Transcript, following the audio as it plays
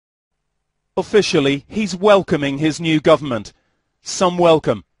Officially, he's welcoming his new government. Some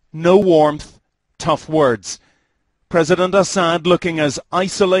welcome, no warmth, tough words. President Assad looking as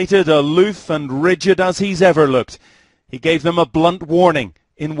isolated, aloof and rigid as he's ever looked. He gave them a blunt warning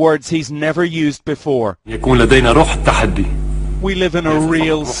in words he's never used before. We live in a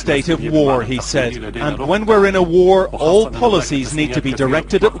real state of war, he said, and when we're in a war, all policies need to be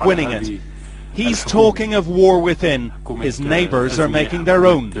directed at winning it. He's talking of war within. His neighbours are making their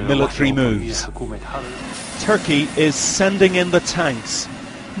own military moves. Turkey is sending in the tanks,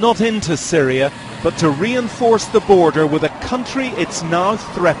 not into Syria, but to reinforce the border with a country it's now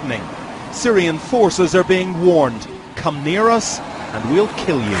threatening. Syrian forces are being warned, come near us and we'll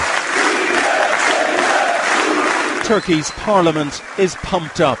kill you. Turkey's parliament is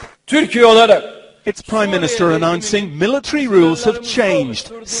pumped up. Its Prime Minister announcing military rules have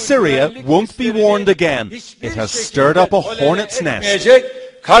changed. Syria won't be warned again. It has stirred up a hornet's nest.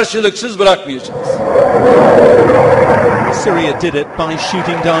 Syria did it by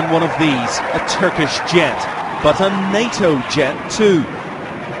shooting down one of these, a Turkish jet, but a NATO jet too,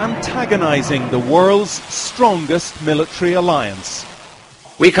 antagonizing the world's strongest military alliance.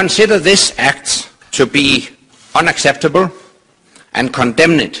 We consider this act to be unacceptable and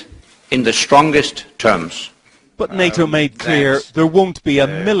condemn it in the strongest terms. But NATO made clear there won't be a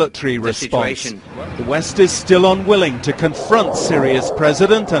military response. The West is still unwilling to confront Syria's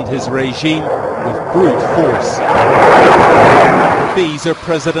president and his regime with brute force. These are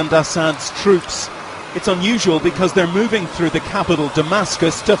President Assad's troops. It's unusual because they're moving through the capital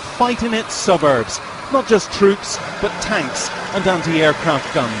Damascus to fight in its suburbs. Not just troops, but tanks and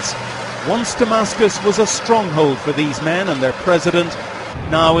anti-aircraft guns. Once Damascus was a stronghold for these men and their president.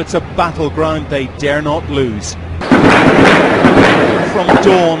 Now it's a battleground they dare not lose. From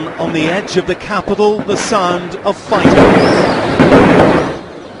dawn on the edge of the capital, the sound of fighting.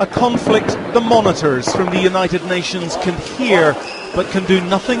 A conflict the monitors from the United Nations can hear but can do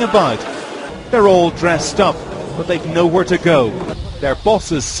nothing about. They're all dressed up, but they've nowhere to go. Their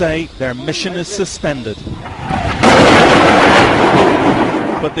bosses say their mission is suspended.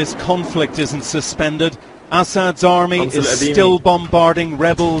 But this conflict isn't suspended. Assad's army is still bombarding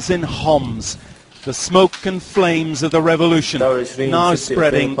rebels in Homs. The smoke and flames of the revolution now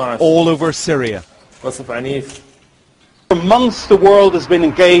spreading all over Syria. For months the world has been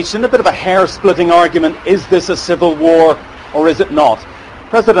engaged in a bit of a hair-splitting argument. Is this a civil war or is it not?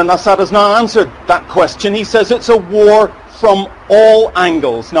 President Assad has now answered that question. He says it's a war from all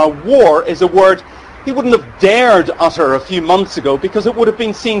angles. Now, war is a word he wouldn't have dared utter a few months ago because it would have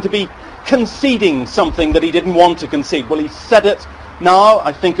been seen to be conceding something that he didn't want to concede. Well, he said it now.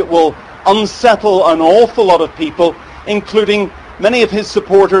 I think it will unsettle an awful lot of people, including many of his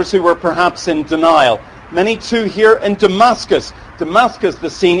supporters who were perhaps in denial. Many too here in Damascus. Damascus, the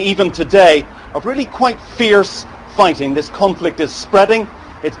scene even today of really quite fierce fighting. This conflict is spreading.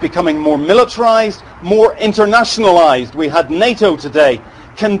 It's becoming more militarized, more internationalized. We had NATO today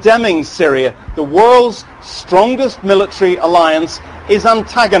condemning Syria. The world's strongest military alliance is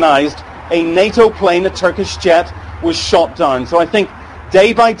antagonized. A NATO plane, a Turkish jet, was shot down. So I think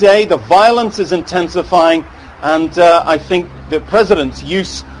day by day the violence is intensifying, and I think the President's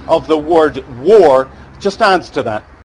use of the word war just adds to that.